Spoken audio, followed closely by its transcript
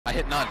I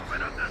hit none. Not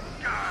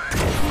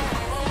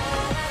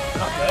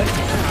good.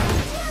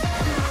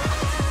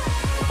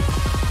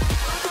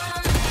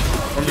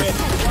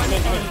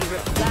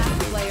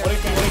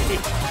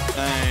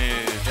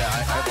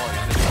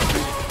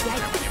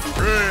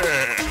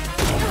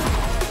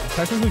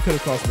 Technically could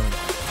have crossed mine.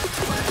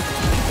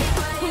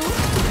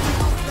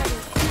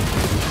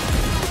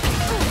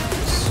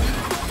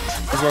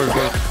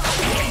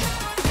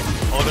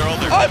 Oh, they're all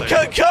there. I'm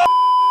concussed!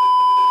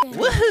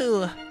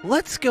 Woohoo!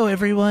 Let's go,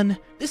 everyone.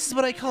 This is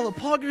what I call a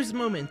Poggers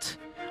moment.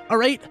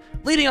 Alright,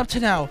 leading up to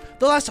now,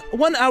 the last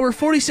 1 hour,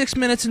 46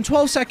 minutes, and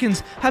 12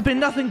 seconds have been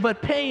nothing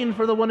but pain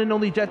for the one and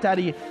only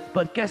jettdaddy.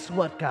 But guess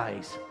what,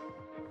 guys?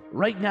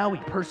 Right now, we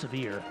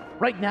persevere.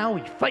 Right now,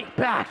 we fight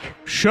back.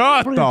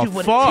 Shut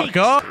the fuck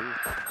up!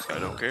 I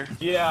don't care.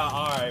 Yeah,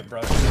 alright,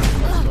 bro.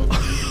 Last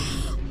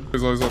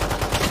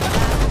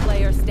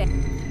player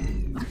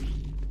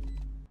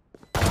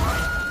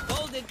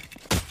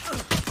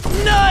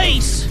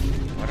Nice!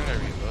 Why did I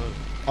reload?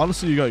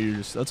 Honestly, you got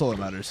yours. That's all that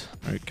matters.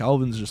 Alright,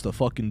 Calvin's just a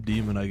fucking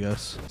demon, I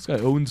guess. This guy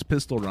owns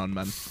pistol round,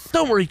 man.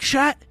 Don't worry,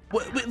 chat.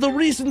 The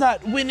reason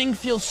that winning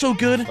feels so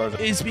good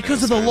is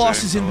because of the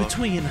losses in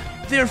between.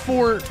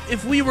 Therefore,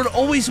 if we were to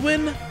always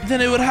win,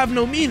 then it would have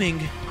no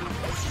meaning.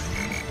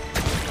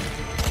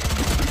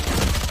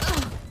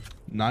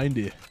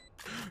 90.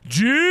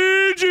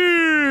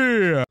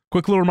 GG!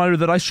 Quick little reminder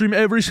that I stream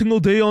every single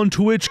day on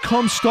Twitch.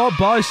 Come stop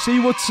by, say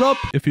what's up.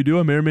 If you do,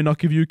 I may or may not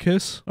give you a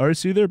kiss. Alright,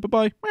 see you there.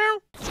 Bye-bye.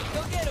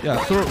 Yeah,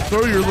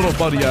 throw your little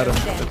buddy at him.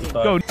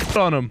 Go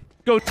on him.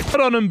 Go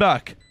on him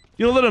back.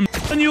 You don't let him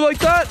on you like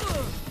that?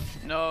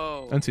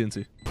 No.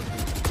 NC.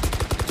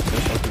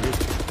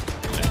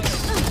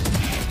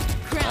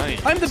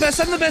 Nice. I'm the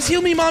best.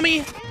 Heal me,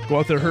 mommy. Go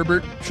out there,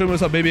 Herbert. Show me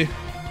what's up, baby.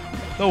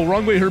 No,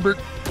 wrong way, Herbert.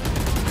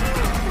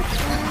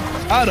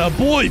 Atta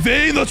boy,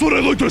 Vane. That's what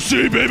I like to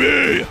see,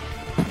 baby.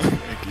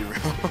 Thank you, bro.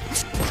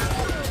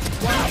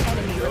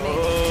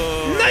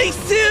 Nice,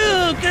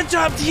 dude. Good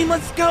job, team.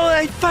 Let's go.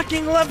 I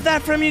fucking love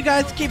that from you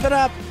guys. Keep it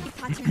up.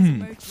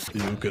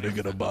 You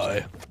gonna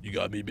buy? You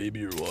got me,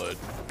 baby, or what?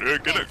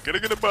 Gonna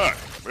buy.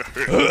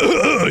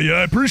 Yeah,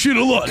 I appreciate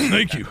it a lot.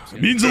 Thank you.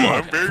 It means a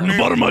lot. From the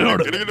bottom of my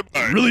heart.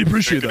 I really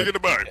appreciate that.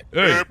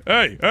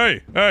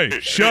 Hey,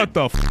 shut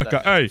the fuck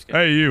up.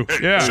 Hey, you.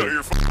 Yeah.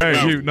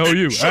 Hey, you. No,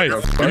 you. Hey,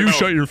 you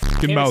shut your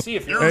fucking mouth. Hey,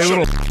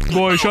 little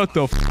boy, shut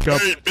the fuck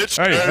up.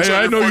 Hey,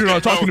 I know you're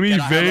not talking to me,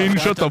 Vane.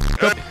 Shut the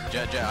fuck up.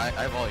 Jet, I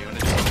have all you.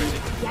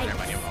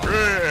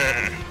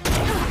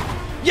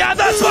 Yeah,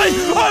 that's right!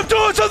 I'm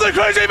doing something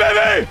crazy,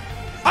 baby!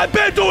 I've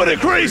been doing it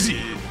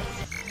crazy!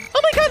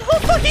 Oh my god, oh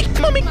fucking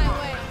coming! Oh,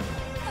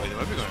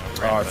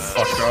 I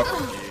fucked up.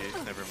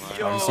 Never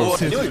mind. I'm so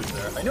I knew he was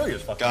there. I knew he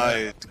was fucking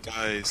there.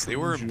 Guys, they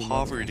were in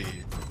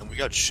poverty, and we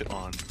got shit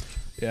on.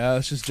 Yeah,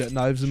 it's just jet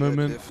knives a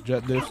moment.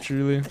 Jet diff,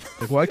 truly.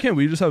 Like, why can't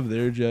we just have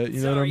their jet?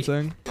 You know what I'm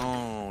saying?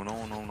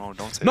 No,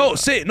 don't say No, that.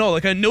 say it. No,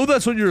 like, I know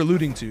that's what you're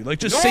alluding to. Like,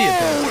 just say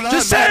it, bro.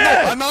 Just say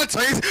it! I'm not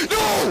saying.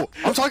 No!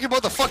 I'm talking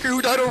about the fucker who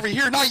died over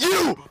here, not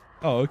you!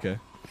 Oh, okay.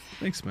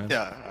 Thanks, man.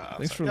 Yeah.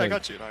 Thanks for I like...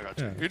 got you.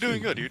 Yeah. You're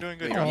doing good. You're doing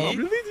good. Oh, really?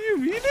 Do you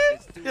mean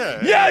it?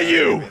 Yeah,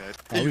 you!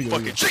 Hey, you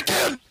fucking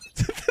chicken!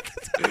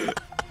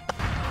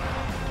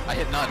 I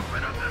hit none.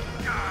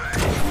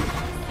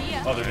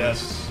 Oh, they're dead.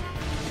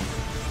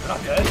 They're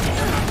not dead.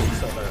 They're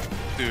still there.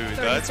 Dude,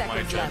 that's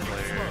my jet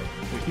player.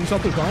 Can you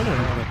stop the climb or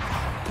not?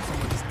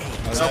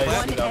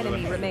 One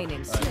enemy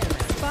remaining.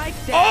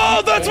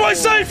 Oh, that's my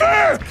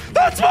cipher!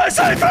 That's my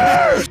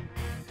cipher!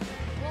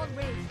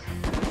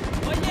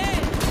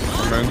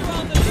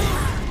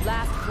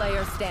 Last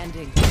player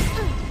standing.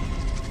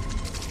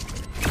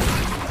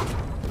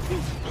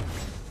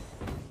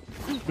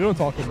 We don't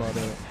talk about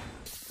it.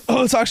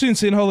 Oh, it's actually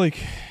insane how, like,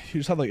 you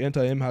just had, like,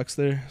 anti-aim hacks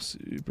there.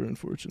 Super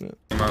unfortunate.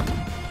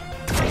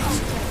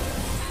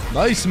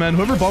 Nice, man.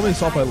 Whoever bought me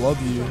stop, I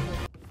love you.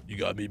 You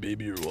got me,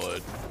 baby, or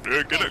what?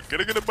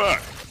 Gonna buy.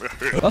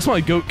 That's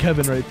my goat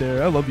Kevin right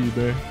there. I love you,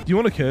 bear. Do you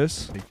want to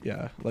kiss? Like,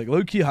 yeah. Like,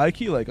 low-key,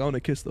 high-key, like, I want to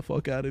kiss the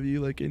fuck out of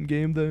you, like,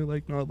 in-game, though.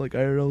 Like, not, like,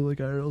 IRL. Like,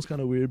 IRL's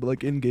kind of weird, but,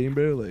 like, in-game,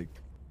 bear, like...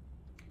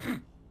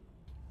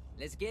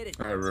 Let's get it.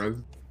 Alright,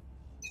 Rose.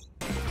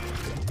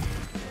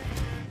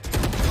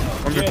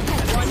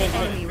 One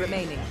enemy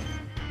remaining.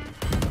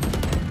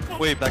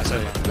 Wait,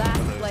 backside.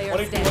 Last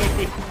player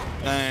standing.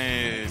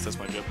 Nice, that's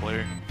my jet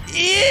player. Ew!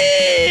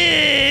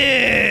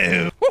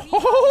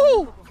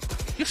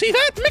 You see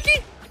that,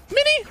 Mickey?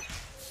 Minnie?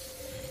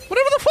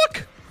 Whatever the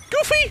fuck?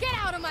 Goofy? Get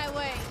out of my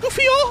way!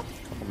 Goofy all?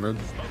 Mid.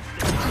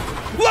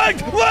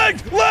 Lagged!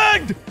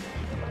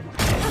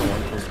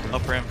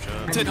 Up ramp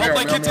shot. Kitten, help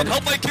my kitten!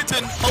 Help my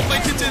kitten! Help my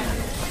kitten!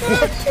 What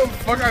the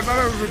fuck? I thought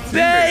it was a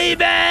teammate.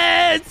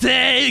 Baby,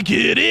 take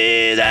it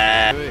easy!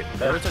 Wait.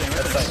 Oh,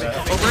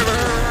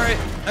 right.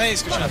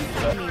 Nice, good shot.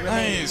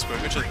 Nice, bro,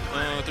 good shot.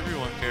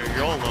 3v1 carry.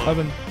 You're all low.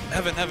 Heaven.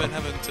 Heaven,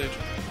 Sage.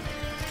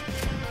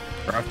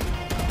 Drop.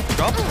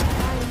 Drop?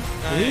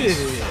 Nice.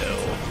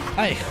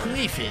 I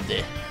whiffed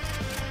it.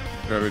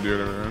 Yeah, they do it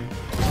every round.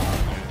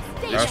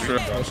 Last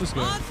trip. Let's just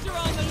go.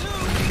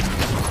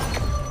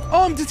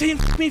 Oh, I'm detained.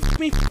 Hold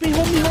me.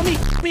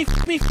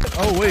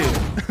 Oh, wait.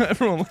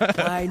 Everyone left.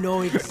 I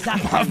know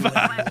exactly.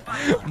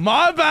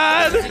 My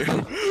bad.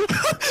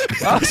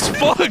 That's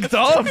fucked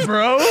up,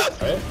 bro.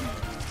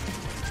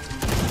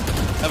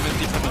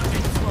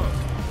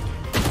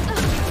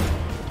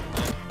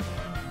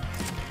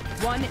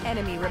 One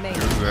enemy remaining.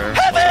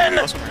 Heaven!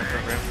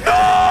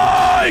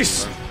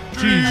 Nice!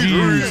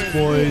 GG's,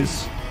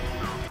 boys.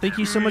 Thank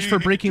you so much for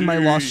breaking my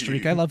loss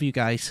streak. I love you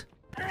guys.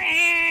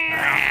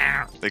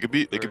 They could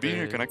be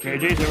here. Can I kill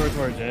KJ's over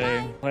towards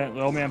A.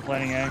 Little man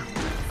planning A.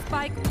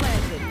 Spike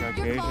planted.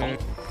 KJ.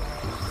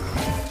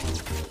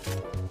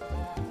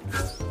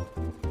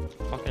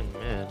 Fucking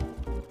man.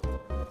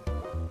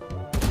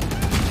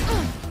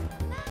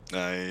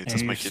 Nice.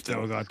 That's my kitten.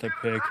 Still got the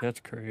pick. That's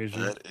crazy.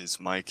 That is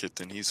my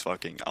kitten. He's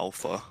fucking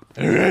alpha.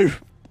 I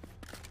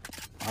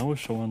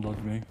wish someone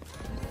loved me.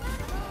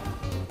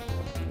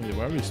 Wait,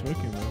 why are we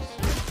smoking this?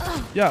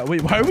 Yeah,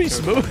 wait, why are we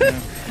smoking?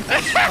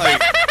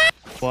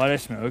 Why did I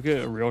smoke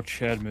it? A real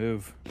Chad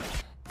move.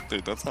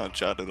 Dude, that's not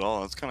chat at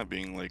all. That's kind of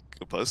being like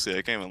a pussy.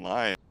 I can't even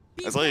lie.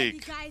 It's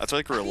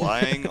like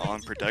relying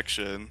on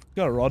protection. You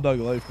got a raw dog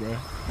life, bro.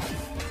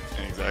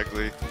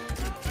 Exactly.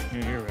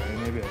 Yeah, you're right.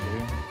 Maybe I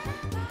do.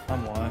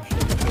 I'm washed.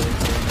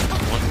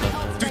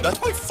 Dude, that's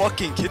my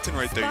fucking kitten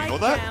right there. You know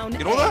that?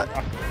 You know that?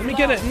 Let me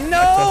get it.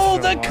 No,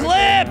 the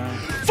clip!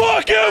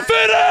 Fuck you,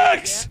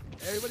 Phoenix!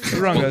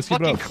 You're wrong, guys.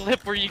 Keep it Fucking up.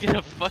 clip where you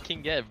gonna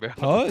fucking get, bro.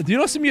 Huh? Do you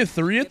not send me a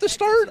 3 at the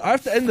start? I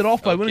have to end it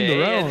off by winning the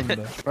round.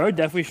 Bro,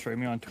 definitely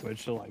streaming on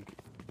Twitch to like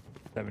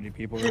 70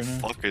 people right now.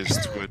 Fuck is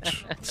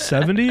Twitch?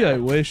 70? I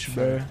wish,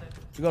 bro.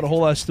 We got a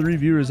whole ass 3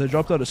 viewers. I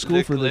dropped out of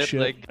school for this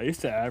shit. Like, I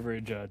used to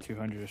average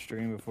 200 a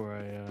stream before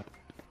I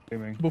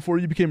streaming. Before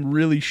you became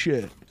really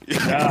shit.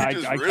 Yeah,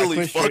 I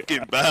really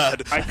fucking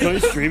bad. I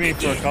quit streaming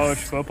for college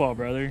football,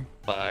 brother.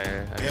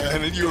 fire. Yeah,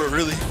 and then you were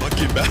really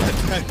fucking bad.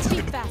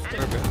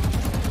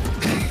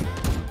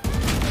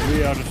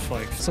 Maybe I'll just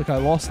like. It's like I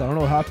lost. I don't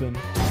know what happened.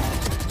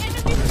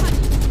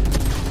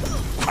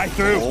 I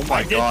threw. Oh my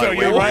I did god, throw.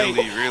 You're wait, right.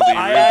 really?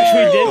 I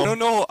actually did.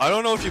 I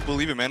don't know if you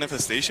believe in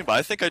manifestation, but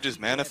I think I just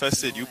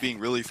manifested you being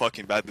really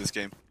fucking bad this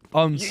game.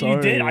 I'm sorry.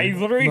 You did. I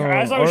literally, No,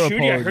 as I was our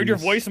shooting, I heard your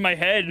apologies. voice in my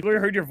head. I literally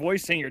heard your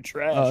voice saying you're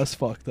trash. That's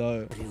fucked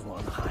up.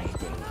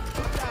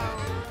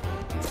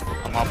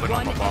 I'm hopping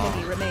on One the bomb.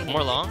 enemy remaining.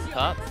 More long,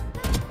 top.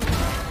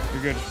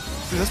 You're good.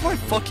 Dude, that's my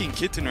fucking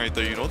kitten right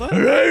there, you know that?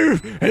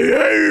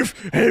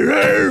 Hey,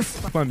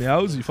 Roof! Come on,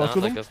 Meows. You fuck Sound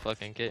with like him? a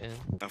fucking kitten.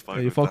 Yeah,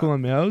 you fuck with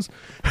him, Meows?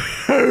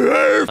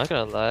 I'm not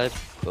gonna lie,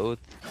 both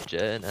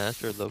Jet and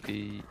Astra,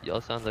 Loki,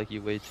 y'all sound like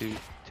you weigh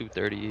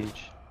 230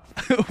 each.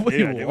 Wait,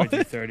 Yeah, I did what?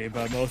 230,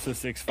 but I'm also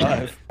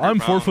 6'5". I'm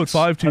Pounds.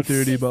 4'5",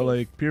 230, but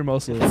like pure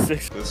muscle.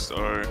 Six. This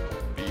or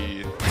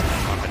B.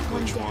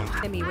 Which one?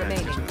 Enemy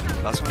remaining.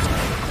 Last one.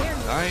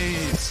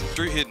 Nice.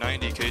 3 hit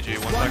 90 KJ,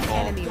 one back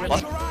ball. Enemy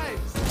Last- remaining.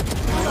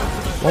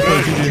 Well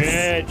played, GG.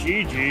 Yeah,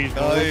 GG's.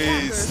 bro.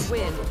 Nice.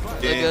 Win.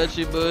 I got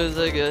you, boys.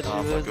 I got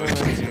Oh, you, fuck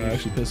boys. it. That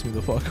actually pissed me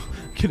the fuck off.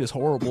 Kid is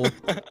horrible.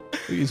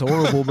 He's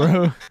horrible,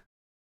 bro.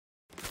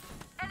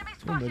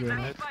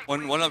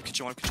 One up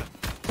kitchen, one kitchen.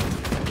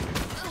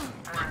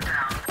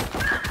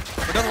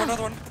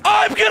 Another one.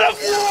 I'm gonna.